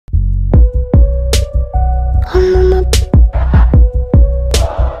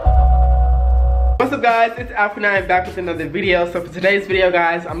What's up guys, it's Alfred and I am back with another video. So for today's video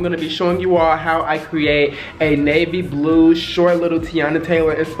guys, I'm going to be showing you all how I create a navy blue short little Teyana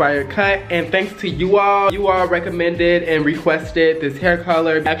Taylor inspired cut. And thanks to you all recommended and requested this hair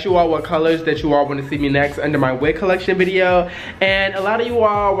color. Asked you all what colors that you all want to see me next under my wig collection video. And a lot of you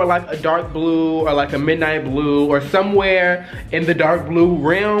all were like a dark blue or like a midnight blue or somewhere in the dark blue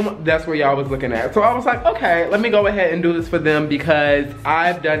realm. That's where y'all was looking at. So I was like, okay, let me go ahead and do this for them because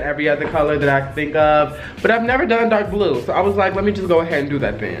I've done every other color that I can think of, but I've never done dark blue. So I was like, let me just go ahead and do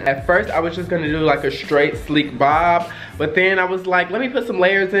that then. At first I was just gonna do like a straight sleek bob, but then I was like, let me put some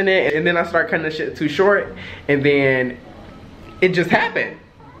layers in it, and then I started cutting the shit too short, and then it just happened.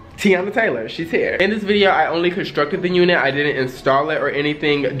 Teyana Taylor, she's here. In this video, I only constructed the unit. I didn't install it or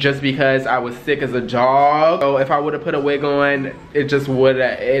anything just because I was sick as a dog. So if I would have put a wig on, it just would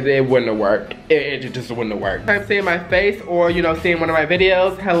it wouldn't have worked. It just wouldn't have worked. I'm seeing my face or, you know, seeing one of my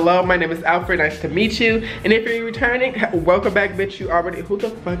videos. Hello, my name is Alfred. Nice to meet you. And if you're returning, welcome back, bitch. You already, who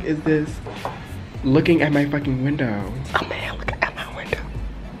the fuck is this looking at my fucking window? Oh man, look at my window.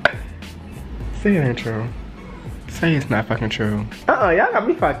 Say it ain't true. Say it's not fucking true. Y'all got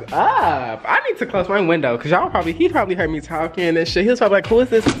me fucked up. I need to close my window because he probably heard me talking and shit. He was probably like, who is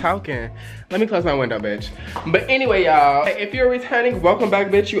this talking? Let me close my window, bitch. But anyway, y'all, if you're returning, welcome back,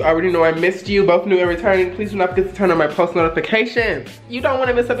 bitch. You already know I missed you. Both new and returning. Please do not forget to turn on my post notifications. You don't want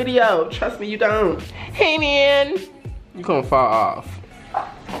to miss a video. Trust me, you don't. Hey, man. You gonna fall off.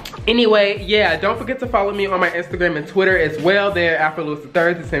 Anyway, yeah, don't forget to follow me on my Instagram and Twitter as well. There, Alfred Lewis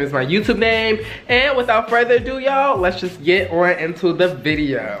III, the same as my YouTube name. And without further ado, y'all, let's just get on into the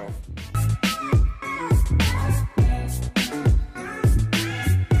video.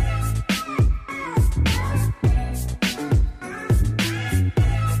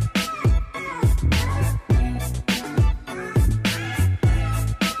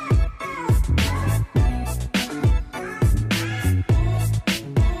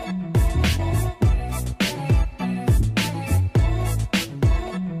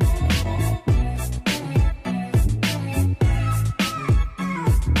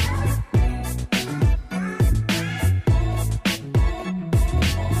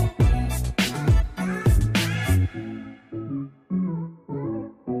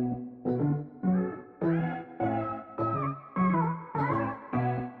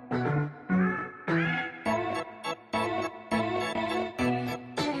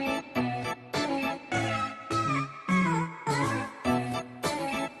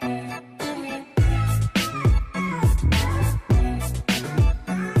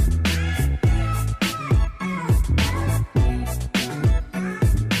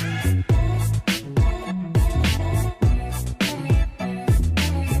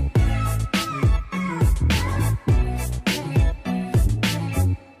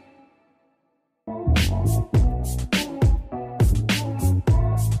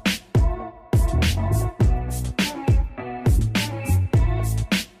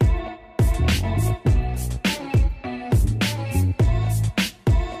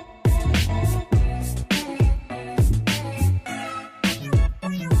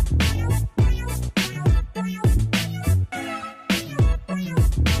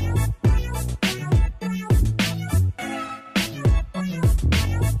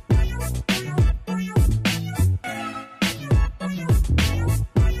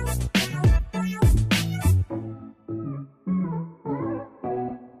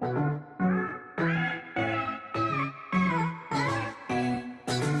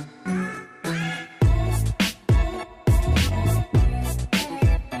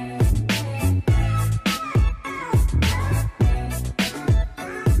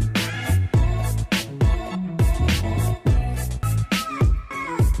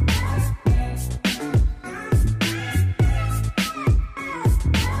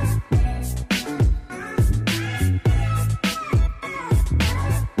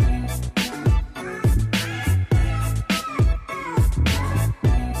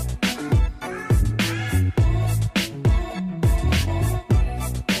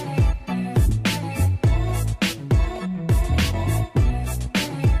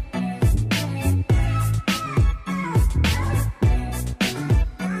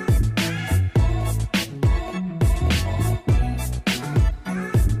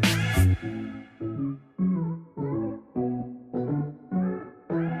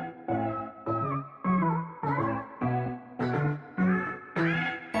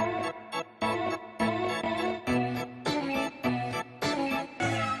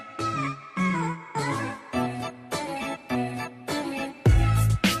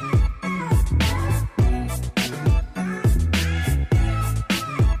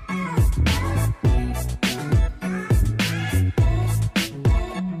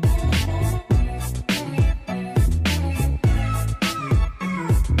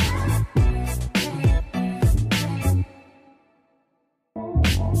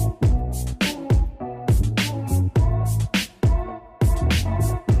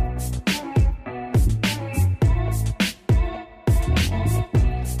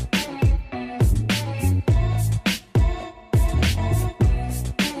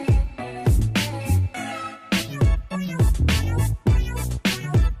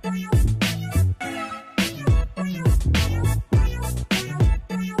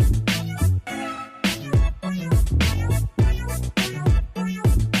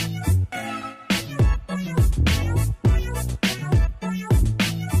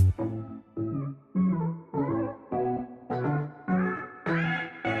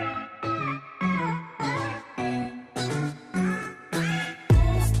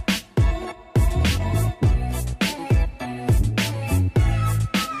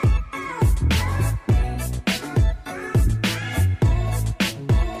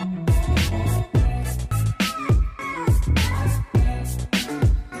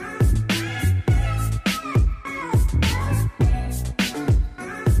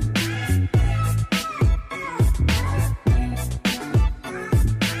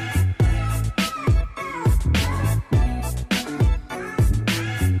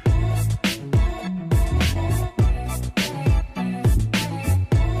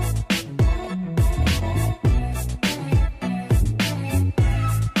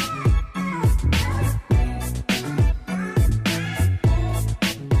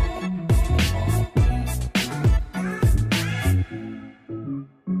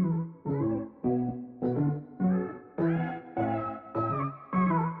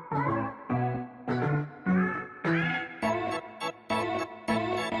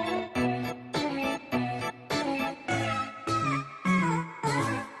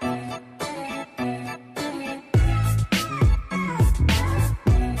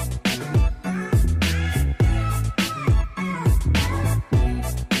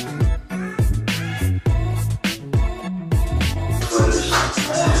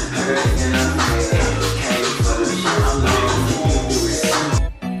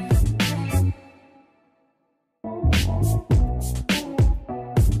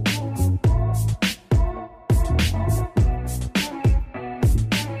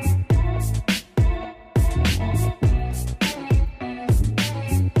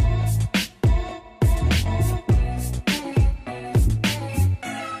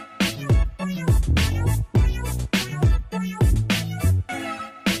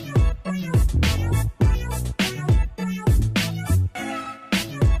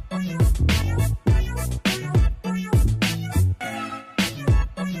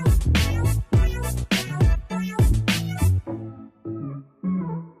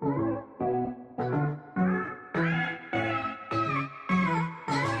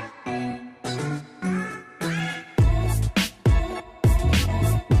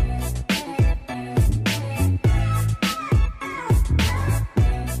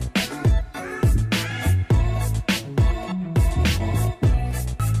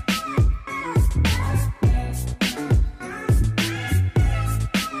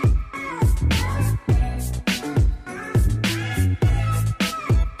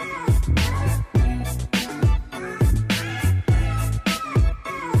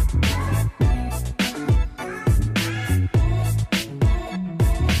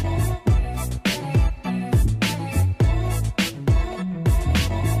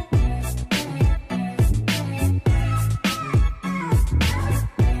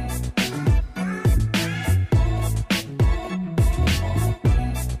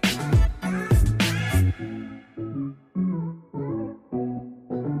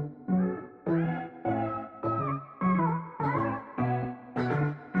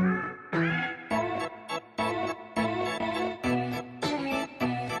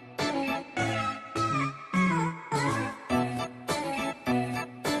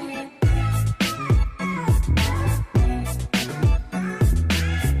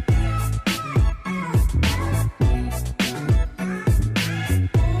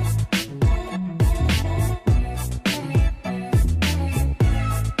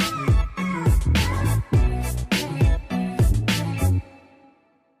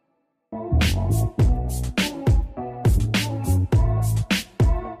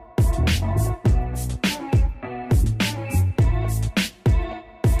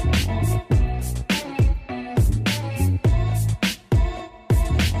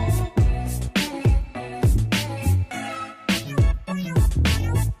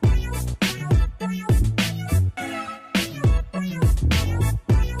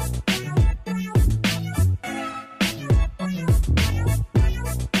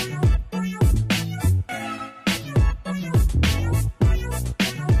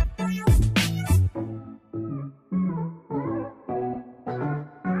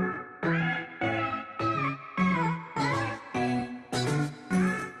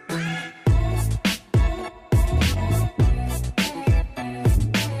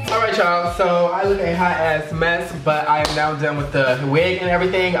 y'all, so I look a hot ass mess, but I am now done with the wig and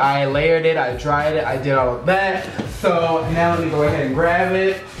everything. I layered it, I dried it, I did all of that. So now let me go ahead and grab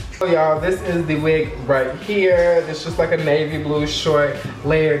it. So y'all, this is the wig right here. It's just like a navy blue short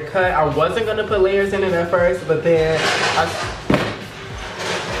layered cut. I wasn't gonna put layers in it at first, but then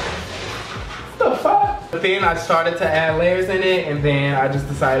But then I started to add layers in it, and then I just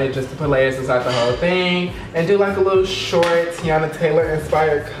decided just to put layers inside the whole thing and do like a little short Teyana Taylor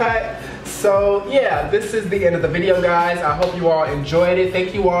inspired cut. So yeah, this is the end of the video, guys. I hope you all enjoyed it.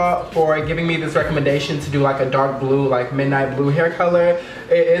 Thank you all for giving me this recommendation to do like a dark blue, like midnight blue hair color.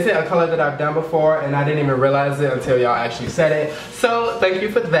 It isn't a color that I've done before, and I didn't even realize it until y'all actually said it. So thank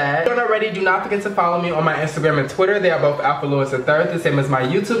you for that. If you don't already, do not forget to follow me on my Instagram and Twitter. They are both Alfred Lewis III, the same as my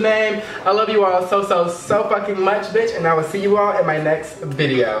YouTube name. I love you all so fucking much, bitch, and I will see you all in my next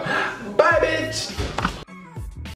video. Bye, bitch!